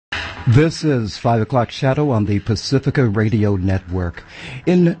This is 5 o'clock Shadow on the Pacifica Radio Network.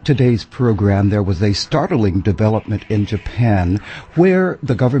 In today's program, there was a startling development in Japan where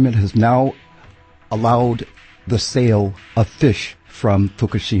the government has now allowed the sale of fish from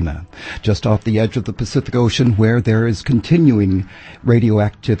Fukushima, just off the edge of the Pacific Ocean where there is continuing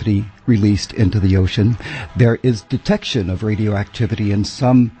radioactivity released into the ocean. There is detection of radioactivity in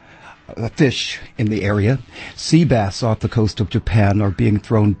some fish in the area. Sea bass off the coast of Japan are being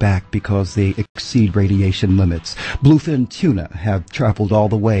thrown back because they exceed radiation limits. Bluefin tuna have traveled all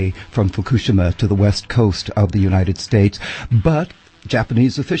the way from Fukushima to the west coast of the United States, but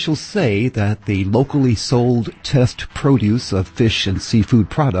Japanese officials say that the locally sold test produce of fish and seafood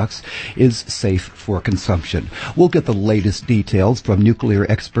products is safe for consumption. We'll get the latest details from nuclear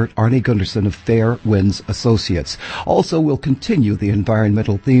expert Arnie Gundersen of Fairewinds Associates. Also, we'll continue the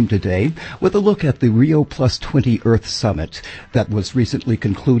environmental theme today with a look at the Rio Plus 20 Earth Summit that was recently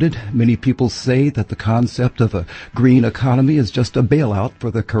concluded. Many people say that the concept of a green economy is just a bailout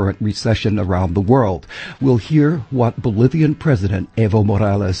for the current recession around the world. We'll hear what Bolivian President Evo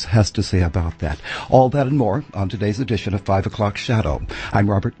Morales has to say about that. All that and more on today's edition of 5 o'clock Shadow. I'm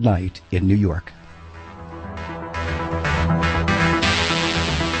Robert Knight in New York.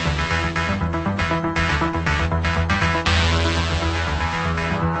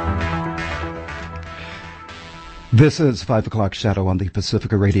 This is 5 o'clock Shadow on the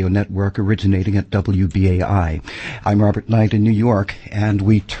Pacifica Radio Network, originating at WBAI. I'm Robert Knight in New York, and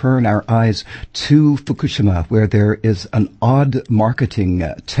we turn our eyes to Fukushima, where there is an odd marketing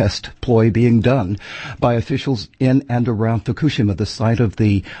test ploy being done by officials in and around Fukushima, the site of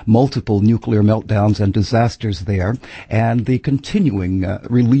the multiple nuclear meltdowns and disasters there, and the continuing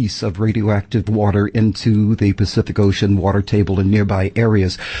release of radioactive water into the Pacific Ocean water table in nearby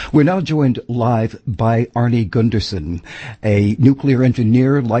areas. We're now joined live by Arnie Gundersen, a nuclear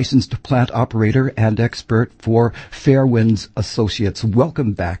engineer, licensed plant operator, and expert for Fairewinds Associates.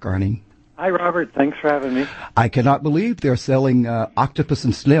 Welcome back, Arnie. Hi, Robert. Thanks for having me. I cannot believe they're selling octopus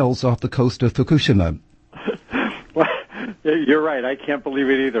and snails off the coast of Fukushima. Well, you're right. I can't believe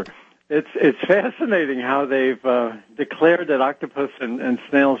it either. It's fascinating how they've declared that octopus and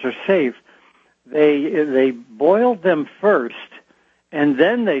snails are safe. They boiled them first, and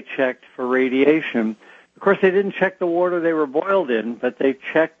then they checked for radiation. Of course, they didn't check the water they were boiled in, but they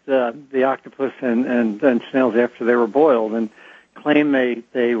checked the octopus and snails after they were boiled and claimed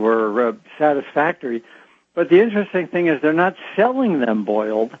they were satisfactory. But the interesting thing is they're not selling them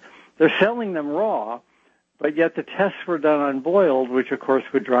boiled. They're selling them raw, but yet the tests were done on boiled, which, of course,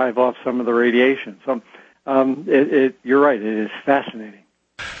 would drive off some of the radiation. So you're right. It is fascinating.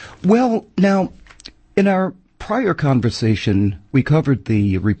 Well, now, in our prior conversation, we covered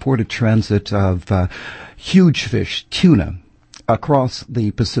the reported transit of huge fish, tuna, across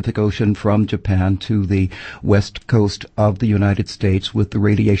the Pacific Ocean from Japan to the west coast of the United States with the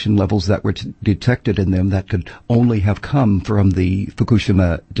radiation levels that were detected in them that could only have come from the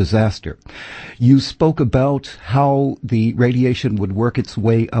Fukushima disaster. You spoke about how the radiation would work its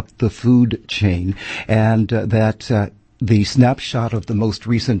way up the food chain and that the snapshot of the most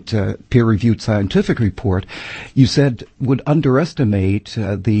recent peer-reviewed scientific report, you said, would underestimate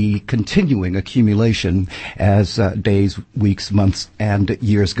the continuing accumulation as days, weeks, months, and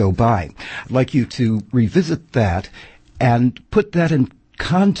years go by. I'd like you to revisit that and put that in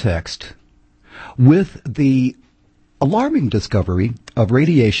context with the alarming discovery of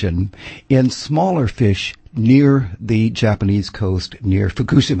radiation in smaller fish near the Japanese coast, near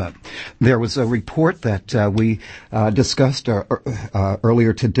Fukushima. There was a report that we discussed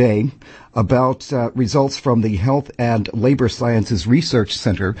earlier today about results from the Health and Labor Sciences Research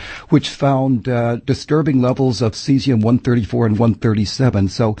Center, which found disturbing levels of cesium-134 and 137.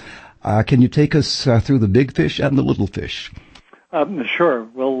 So can you take us through the big fish and the little fish? Sure.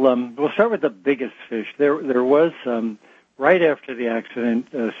 We'll start with the biggest fish. There was right after the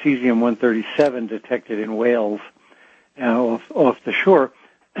accident, cesium-137 detected in whales off the shore.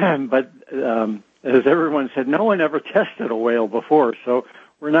 But as everyone said, no one ever tested a whale before, so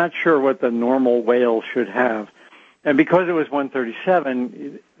we're not sure what the normal whale should have. And because it was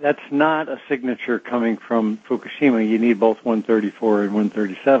 137, that's not a signature coming from Fukushima. You need both 134 and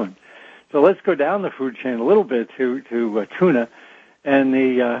 137. So let's go down the food chain a little bit to tuna.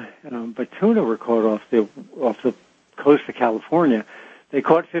 And but tuna were caught off the coast of California. They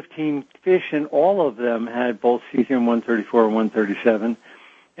caught 15 fish, and all of them had both cesium-134 and 137.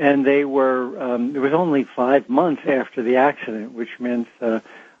 And they were, it was only 5 months after the accident, which meant, I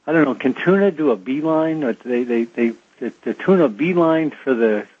don't know, can tuna do a beeline? The tuna beelined for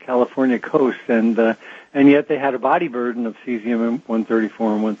the California coast, and and yet they had a body burden of cesium-134 and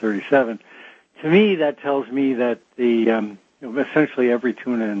 137. To me, that tells me that essentially every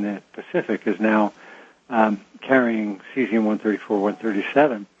tuna in the Pacific is now carrying cesium-134,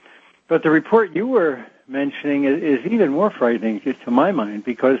 137. But the report you were mentioning is even more frightening to my mind,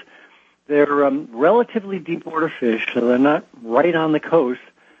 because they're relatively deep water fish, so they're not right on the coast.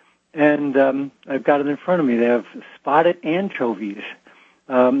 And I've got it in front of me. They have spotted anchovies,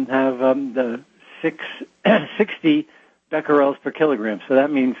 have the 60 becquerels per kilogram. So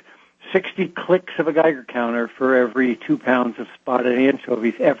that means 60 clicks of a Geiger counter for every 2 pounds of spotted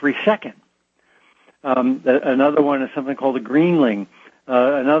anchovies every second. Another one is something called a greenling,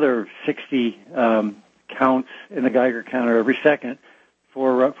 another 60 counts in the Geiger counter every second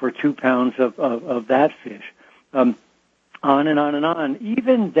for 2 pounds of that fish. On and on and on,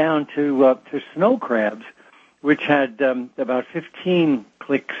 even down to snow crabs, which had about 15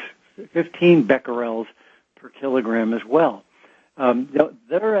 clicks, 15 becquerels per kilogram as well.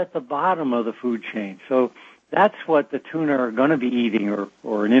 They're at the bottom of the food chain. So that's what the tuna are going to be eating,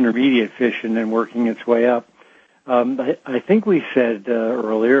 or an intermediate fish, and then working its way up. I think we said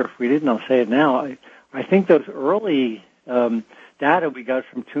earlier, if we didn't, I'll say it now, I think those early data we got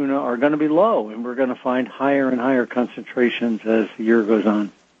from tuna are going to be low, and we're going to find higher and higher concentrations as the year goes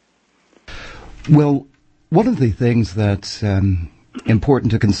on. Well, one of the things that's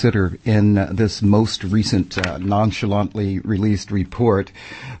important to consider in this most recent nonchalantly released report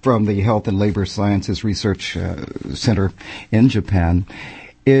from the Health and Labor Sciences Research Center in Japan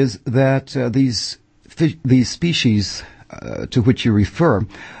is that these species to which you refer,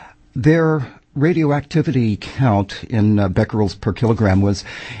 their radioactivity count in becquerels per kilogram was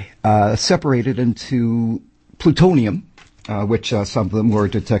separated into plutonium, which some of them were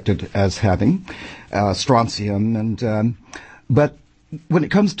detected as having, strontium, and but when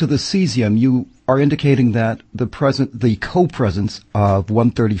it comes to the cesium, you are indicating that the co-presence of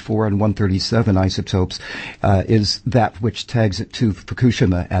 134 and 137 isotopes is that which tags it to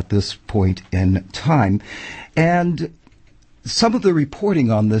Fukushima at this point in time. And some of the reporting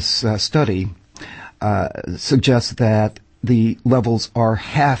on this study suggests that the levels are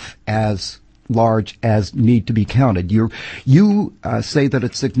half as large as need to be counted. You say that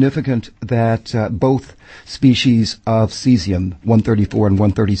it's significant that both species of cesium, 134 and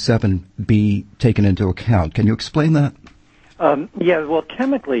 137, be taken into account. Can you explain that? Yeah, well,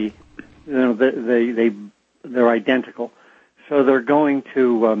 chemically, they're identical. So they're going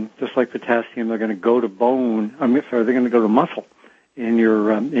to, just like potassium, they're going to go to bone. They're going to go to muscle in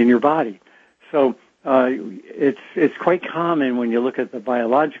your body. So it's quite common when you look at the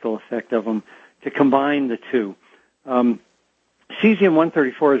biological effect of them to combine the two.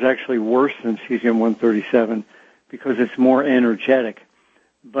 Cesium-134 is actually worse than cesium-137 because it's more energetic,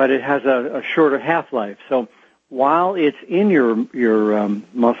 but it has a shorter half-life. So while it's in your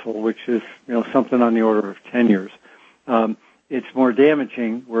muscle, which is something on the order of 10 years, it's more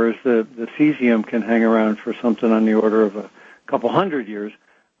damaging, whereas the cesium can hang around for something on the order of a couple hundred years.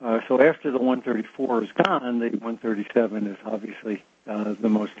 So after the 134 is gone, the 137 is obviously the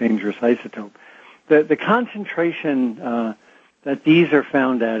most dangerous isotope. The concentration that these are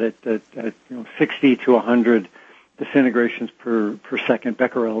found at 60 to 100 disintegrations per second,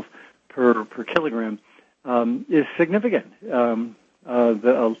 becquerels per kilogram, is significant. There's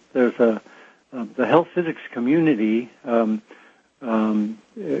the health physics community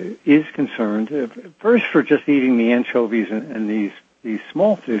is concerned first for just eating the anchovies and these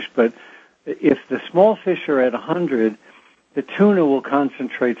small fish, but if the small fish are at 100, the tuna will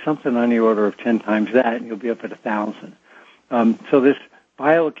concentrate something on the order of 10 times that, and you'll be up at 1,000. So this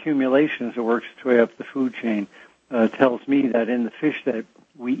bioaccumulation, as it works its way up the food chain, tells me that in the fish that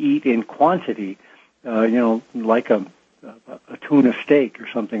we eat in quantity, like a tuna steak or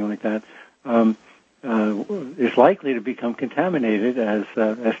something like that, is likely to become contaminated as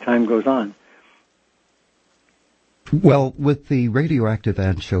time goes on. Well, with the radioactive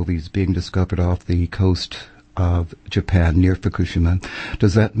anchovies being discovered off the coast of Japan near Fukushima,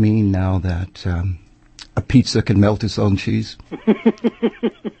 does that mean now that a pizza can melt its own cheese?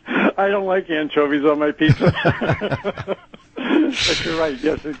 I don't like anchovies on my pizza. But you're right,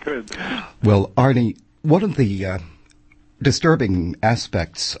 yes, it could. Well, Arnie, one of the disturbing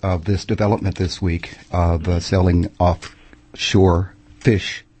aspects of this development this week of selling offshore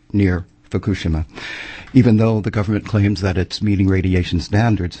fish near Fukushima, even though the government claims that it's meeting radiation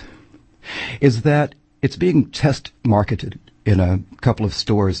standards, is that it's being test marketed in a couple of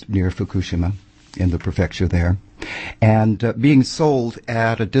stores near Fukushima in the prefecture there, and being sold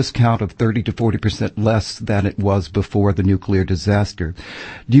at a discount of 30 to 40% less than it was before the nuclear disaster.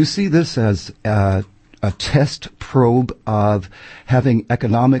 Do you see this as a test probe of having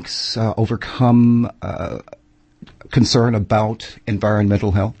economics overcome concern about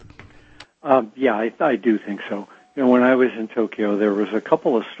environmental health? Yeah, I do think so. You know, when I was in Tokyo, there was a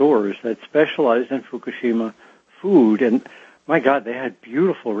couple of stores that specialized in Fukushima food, and my God, they had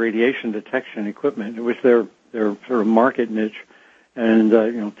beautiful radiation detection equipment. It was their sort of market niche, and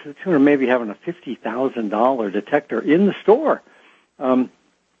to maybe having a $50,000 detector in the store.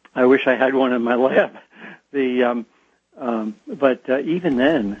 I wish I had one in my lab. But even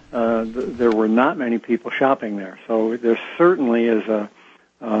then, there were not many people shopping there. So there certainly is a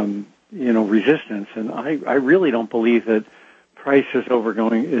resistance, and I really don't believe that price is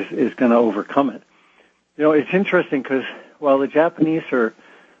going to overcome it. You know, it's interesting because while the Japanese are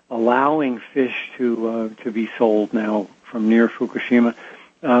allowing fish to be sold now from near Fukushima,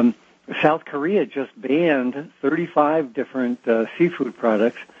 South Korea just banned 35 different seafood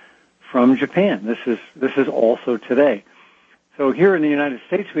products from Japan. This is also today. So here in the United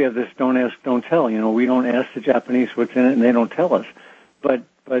States, we have this don't ask, don't tell. You know, we don't ask the Japanese what's in it, and they don't tell us. But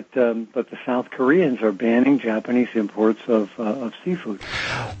the South Koreans are banning Japanese imports of seafood.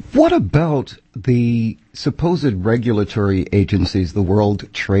 What about the supposed regulatory agencies, the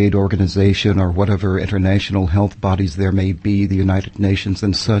World Trade Organization or whatever international health bodies there may be, the United Nations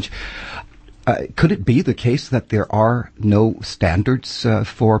and such? Could it be the case that there are no standards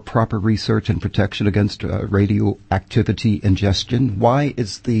for proper research and protection against radioactivity ingestion? Why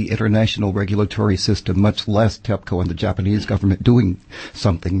is the international regulatory system, much less TEPCO and the Japanese government, doing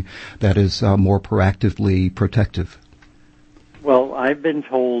something that is more proactively protective? Well, I've been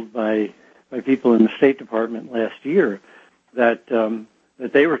told by people in the State Department last year that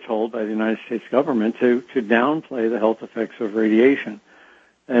they were told by the United States government to downplay the health effects of radiation.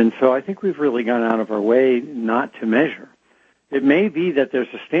 And so I think we've really gone out of our way not to measure. It may be that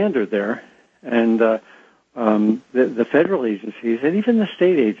there's a standard there, and the federal agencies and even the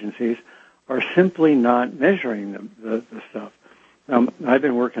state agencies are simply not measuring the stuff. I've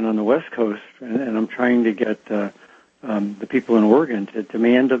been working on the West Coast, and I'm trying to get the people in Oregon to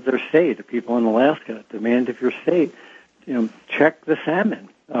demand of their state, the people in Alaska, demand of your state, check the salmon.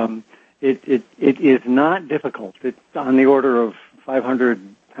 It is not difficult. It's on the order of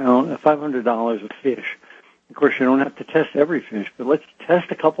 $500 of fish. Of course, you don't have to test every fish, but let's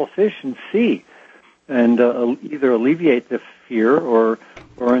test a couple fish and see, and either alleviate the fear or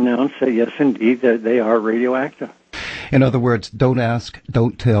announce that yes, indeed, that they are radioactive. In other words, don't ask,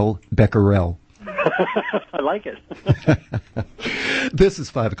 don't tell, becquerel. I like it. This is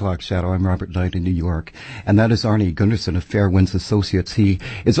 5 o'clock Shadow. I'm Robert Knight in New York, and that is Arnie Gundersen of Fairewinds Associates. He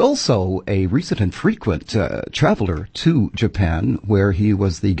is also a recent and frequent traveler to Japan, where he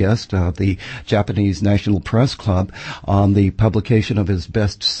was the guest of the Japanese National Press Club on the publication of his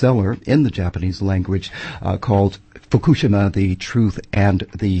bestseller in the Japanese language called Fukushima, The Truth and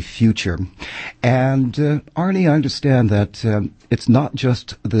the Future. And Arnie, I understand that it's not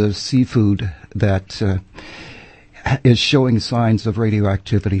just the seafood that is showing signs of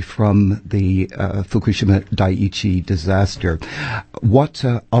radioactivity from the Fukushima Daiichi disaster. What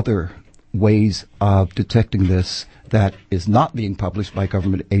other ways of detecting this that is not being published by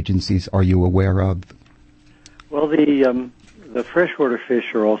government agencies are you aware of? Well, the freshwater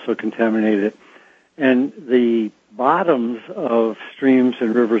fish are also contaminated, and the bottoms of streams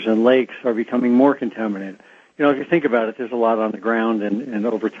and rivers and lakes are becoming more contaminated. You know, if you think about it, there's a lot on the ground, and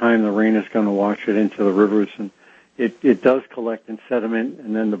over time the rain is going to wash it into the rivers, and it does collect in sediment,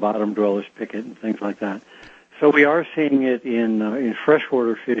 and then the bottom dwellers pick it and things like that. So we are seeing it in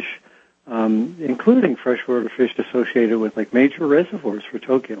freshwater fish, including freshwater fish associated with like major reservoirs for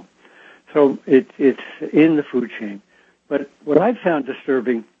Tokyo. So it's in the food chain. But what I found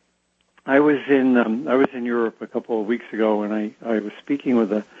disturbing, I was in Europe a couple of weeks ago, and I was speaking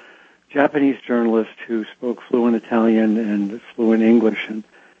with a Japanese journalist who spoke fluent Italian and fluent English and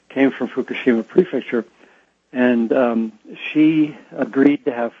came from Fukushima Prefecture, and she agreed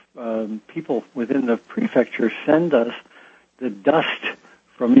to have people within the prefecture send us the dust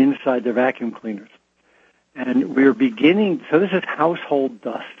from inside the vacuum cleaners. And we're beginning, so this is household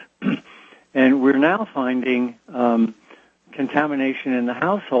dust, and we're now finding contamination in the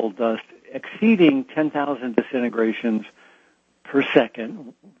household dust exceeding 10,000 disintegrations per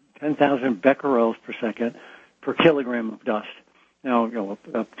second, 10,000 becquerels per second per kilogram of dust. Now,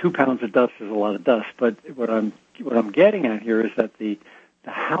 2 pounds of dust is a lot of dust, but what I'm getting at here is that the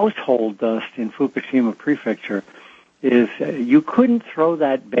household dust in Fukushima Prefecture is you couldn't throw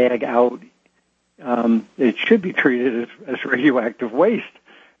that bag out. It should be treated as radioactive waste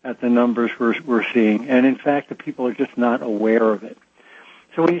at the numbers we're seeing, and in fact, the people are just not aware of it.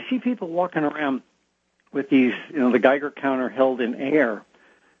 So when you see people walking around with these, the Geiger counter held in air,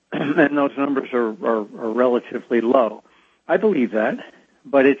 and those numbers are relatively low. I believe that,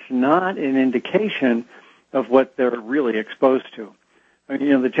 but it's not an indication of what they're really exposed to. I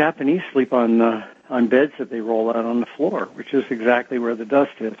mean, the Japanese sleep on beds that they roll out on the floor, which is exactly where the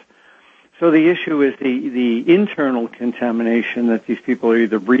dust is. So the issue is the internal contamination that these people are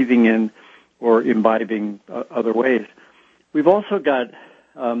either breathing in or imbibing other ways. We've also got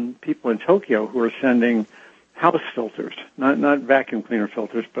people in Tokyo who are sending house filters, not vacuum cleaner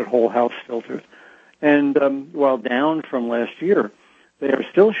filters, but whole house filters. And while down from last year, they are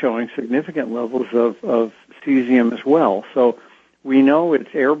still showing significant levels of cesium as well. So we know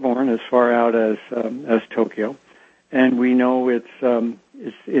it's airborne as far out as Tokyo, and we know it's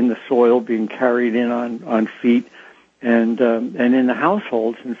in the soil being carried in on feet and in the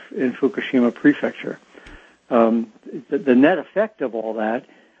households in Fukushima Prefecture. The net effect of all that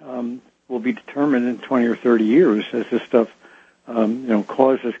will be determined in 20 or 30 years as this stuff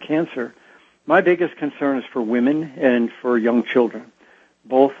causes cancer. My biggest concern is for women and for young children,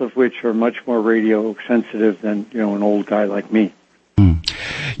 both of which are much more radio sensitive than an old guy like me.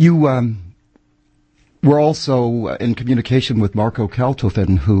 You were also in communication with Marco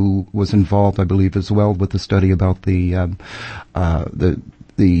Kaltofen, who was involved, I believe, as well with the study about the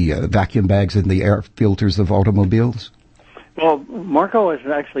vacuum bags in the air filters of automobiles. Well, Marco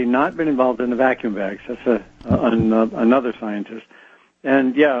has actually not been involved in the vacuum bags. That's another scientist.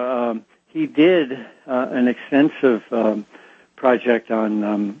 And he did an extensive project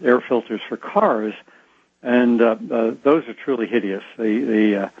on air filters for cars, and those are truly hideous.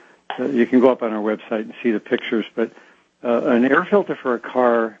 You can go up on our website and see the pictures, but an air filter for a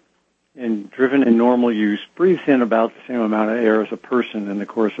car driven in normal use breathes in about the same amount of air as a person in the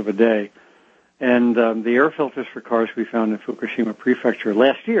course of a day. And the air filters for cars we found in Fukushima Prefecture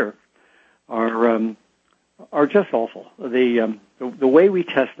last year are just awful. The way we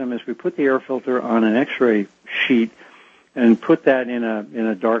test them is we put the air filter on an X-ray sheet and put that in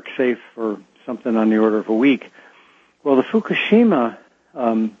a dark safe for something on the order of a week. Well, the Fukushima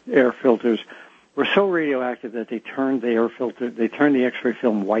air filters were so radioactive that they turned the X-ray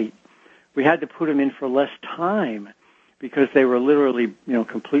film white. We had to put them in for less time because they were literally,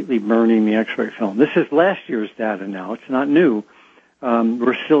 completely burning the X-ray film. This is last year's data now. It's not new.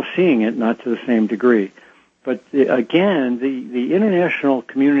 We're still seeing it, not to the same degree. But again, the international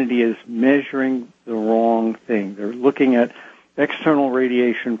community is measuring the wrong thing. They're looking at external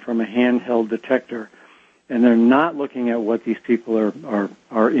radiation from a handheld detector, and they're not looking at what these people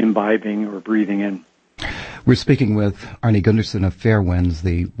are imbibing or breathing in. We're speaking with Arnie Gundersen of Fairewinds.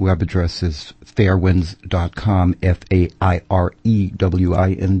 The web address is fairewinds.com,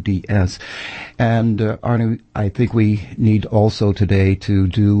 Fairewinds. And Arnie, I think we need also today to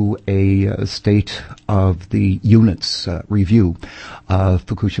do a state of the units review of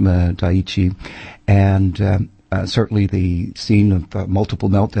Fukushima Daiichi, and certainly the scene of multiple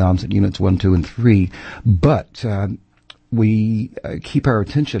meltdowns at units 1, 2, and 3. But we keep our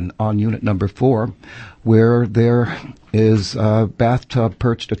attention on unit number 4, where there is a bathtub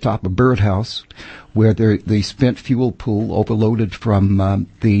perched atop a birdhouse, where the spent fuel pool overloaded from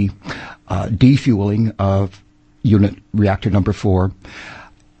the defueling of unit reactor number 4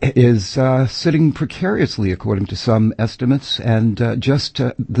 is sitting precariously, according to some estimates. And just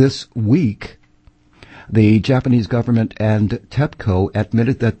this week, the Japanese government and TEPCO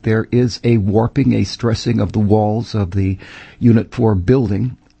admitted that there is a warping, a stressing of the walls of the Unit 4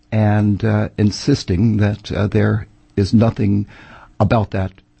 building, and insisting that there is nothing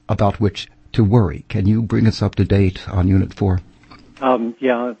about which to worry. Can you bring us up to date on Unit 4?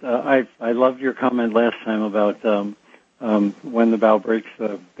 I loved your comment last time about when the bow breaks,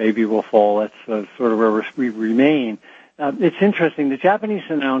 the baby will fall. That's sort of where we remain. It's interesting. The Japanese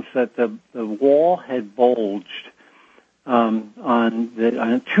announced that the wall had bulged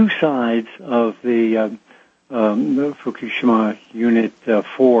on two sides of the Fukushima Unit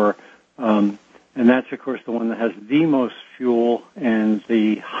 4, and that's, of course, the one that has the most fuel and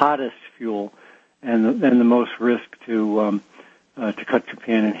the hottest fuel, and the most risk to cut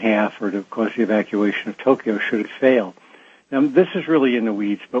Japan in half or to cause the evacuation of Tokyo should it fail. Now, this is really in the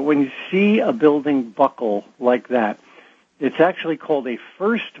weeds, but when you see a building buckle like that, it's actually called a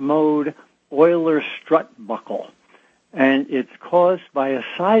first-mode Euler strut buckle, and it's caused by a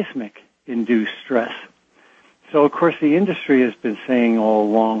seismic-induced stress. So, of course, the industry has been saying all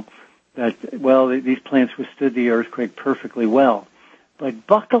along that, well, these plants withstood the earthquake perfectly well. But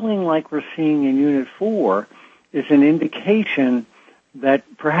buckling like we're seeing in Unit 4 is an indication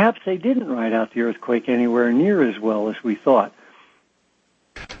that perhaps they didn't ride out the earthquake anywhere near as well as we thought.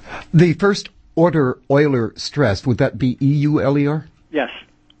 The first Euler stressed. Would that be EULER? Yes.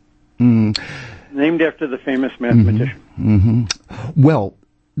 Mm. Named after the famous mathematician. Mm-hmm. Well,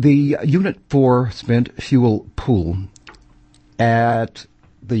 the Unit 4 spent fuel pool, at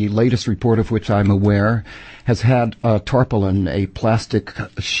the latest report of which I'm aware, has had tarpaulin, a plastic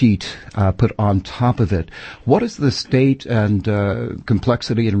sheet, put on top of it. What is the state and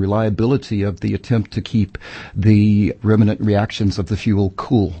complexity and reliability of the attempt to keep the remnant reactions of the fuel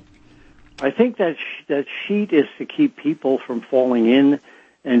cool? I think that sheet is to keep people from falling in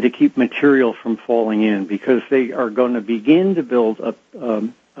and to keep material from falling in, because they are going to begin to build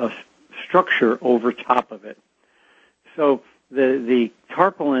a structure over top of it. So the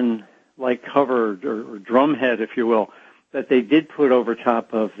tarpaulin-like cover, or drum head, if you will, that they did put over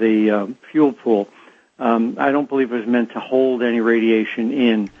top of the fuel pool, I don't believe it was meant to hold any radiation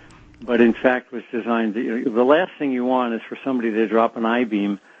in, but in fact was designed to, the last thing you want is for somebody to drop an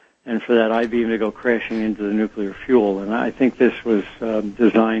I-beam and for that I-beam to go crashing into the nuclear fuel. And I think this was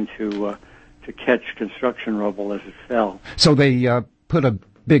designed to catch construction rubble as it fell. So they put a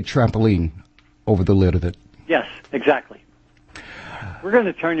big trampoline over the lid of it. Yes, exactly. We're going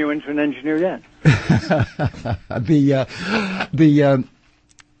to turn you into an engineer yet. The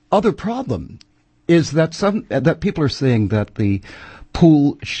other problem is that people are saying that the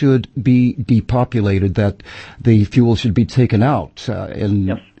pool should be depopulated, that the fuel should be taken out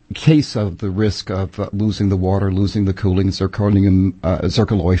in case of the risk of losing the water, losing the cooling,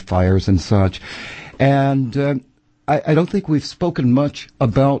 zircaloy fires and such. And I don't think we've spoken much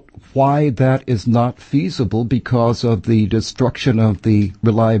about why that is not feasible, because of the destruction of the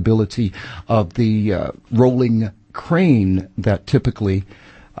reliability of the rolling crane that typically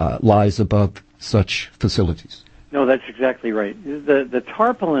lies above such facilities. No, that's exactly right. The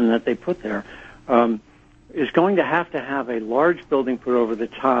tarpaulin that they put there is going to have a large building put over the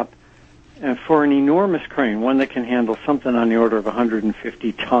top for an enormous crane, one that can handle something on the order of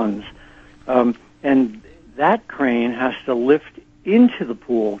 150 tons. And that crane has to lift into the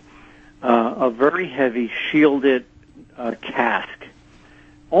pool a very heavy shielded cask.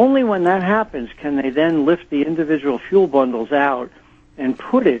 Only when that happens can they then lift the individual fuel bundles out and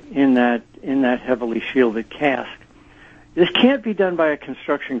put it in that heavily shielded cask. This can't be done by a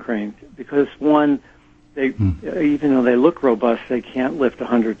construction crane because, one, even though they look robust, they can't lift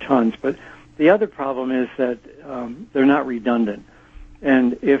 100 tons. But the other problem is that they're not redundant.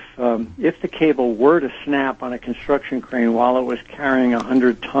 And if the cable were to snap on a construction crane while it was carrying a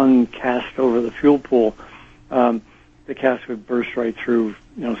 100-ton cask over the fuel pool, the cask would burst right through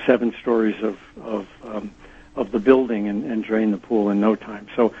 7 stories of the building and drain the pool in no time.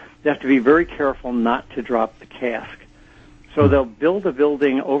 So you have to be very careful not to drop the cask. So they'll build a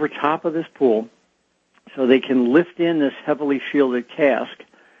building over top of this pool so they can lift in this heavily shielded cask.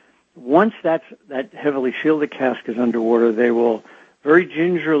 Once that heavily shielded cask is underwater, they will very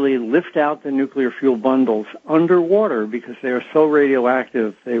gingerly lift out the nuclear fuel bundles underwater, because they are so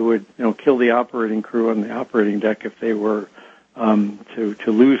radioactive they would kill the operating crew on the operating deck if they were to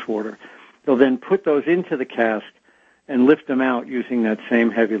lose water. They'll then put those into the cask and lift them out using that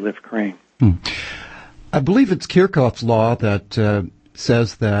same heavy lift crane. I believe it's Kirchhoff's law that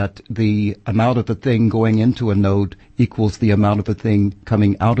says that the amount of the thing going into a node equals the amount of the thing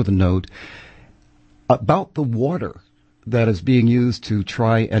coming out of the node. About the water that is being used to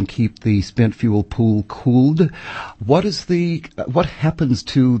try and keep the spent fuel pool cooled, what happens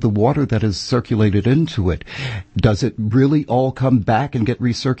to the water that is circulated into it? Does it really all come back and get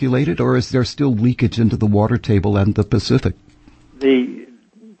recirculated, or is there still leakage into the water table and the Pacific?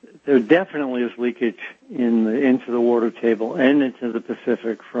 There definitely is leakage into the water table and into the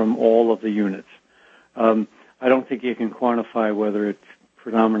Pacific from all of the units. I don't think you can quantify whether it's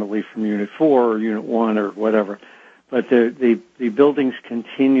predominantly from Unit 4 or Unit 1 or whatever, but the buildings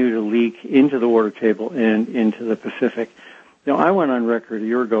continue to leak into the water table and into the Pacific. I went on record a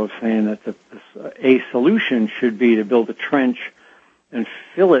year ago saying that a solution should be to build a trench and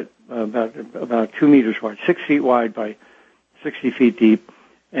fill it about 2 meters wide, 6 feet wide by 60 feet deep,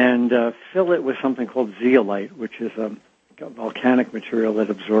 and fill it with something called zeolite, which is a volcanic material that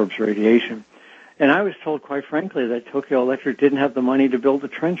absorbs radiation. And I was told, quite frankly, that Tokyo Electric didn't have the money to build a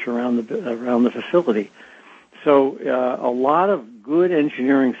trench around the facility. So a lot of good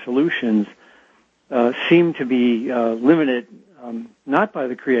engineering solutions seem to be limited, not by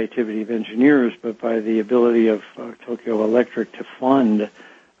the creativity of engineers, but by the ability of Tokyo Electric to fund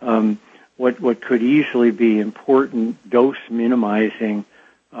what could easily be important dose minimizing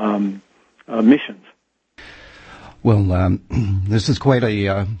missions. Well, this is quite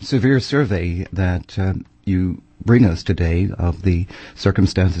a severe survey that you bring us today of the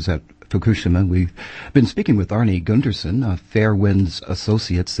circumstances at Fukushima. We've been speaking with Arnie Gundersen of Fairewinds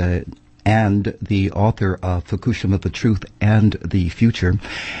Associates and the author of Fukushima, The Truth and the Future.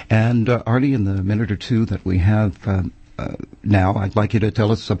 And Arnie, in the minute or two that we have now, I'd like you to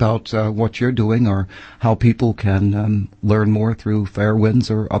tell us about what you're doing or how people can learn more through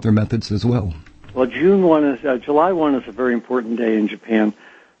Fairewinds or other methods as well. Well, July 1 is a very important day in Japan.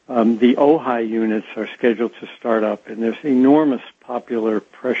 The OHI units are scheduled to start up, and there's enormous popular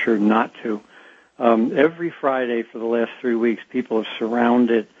pressure not to. Every Friday for the last 3 weeks, people have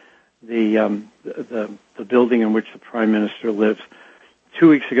surrounded the building in which the Prime Minister lives. 2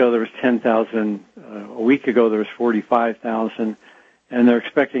 weeks ago, there was 10,000. A week ago, there was 45,000, and they're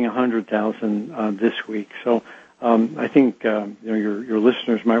expecting 100,000 this week. So I think your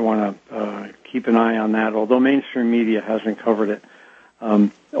listeners might want to keep an eye on that, although mainstream media hasn't covered it.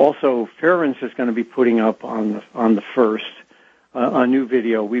 Also, Fairewinds is going to be putting up on the 1st a new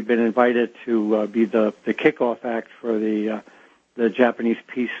video. We've been invited to be the kickoff act for the Japanese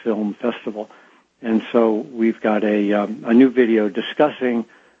Peace Film Festival, and so we've got a new video discussing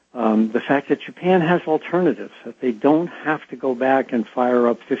the fact that Japan has alternatives, that they don't have to go back and fire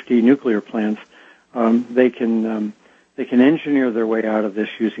up 50 nuclear plants. They can engineer their way out of this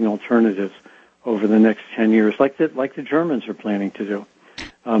using alternatives over the next 10 years, like the Germans are planning to do.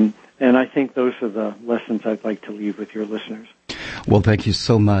 And I think those are the lessons I'd like to leave with your listeners. Well, thank you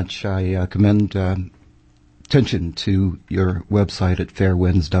so much. I commend attention to your website at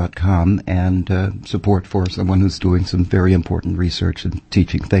fairewinds.com and support for someone who's doing some very important research and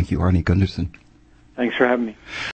teaching. Thank you, Arnie Gundersen. Thanks for having me.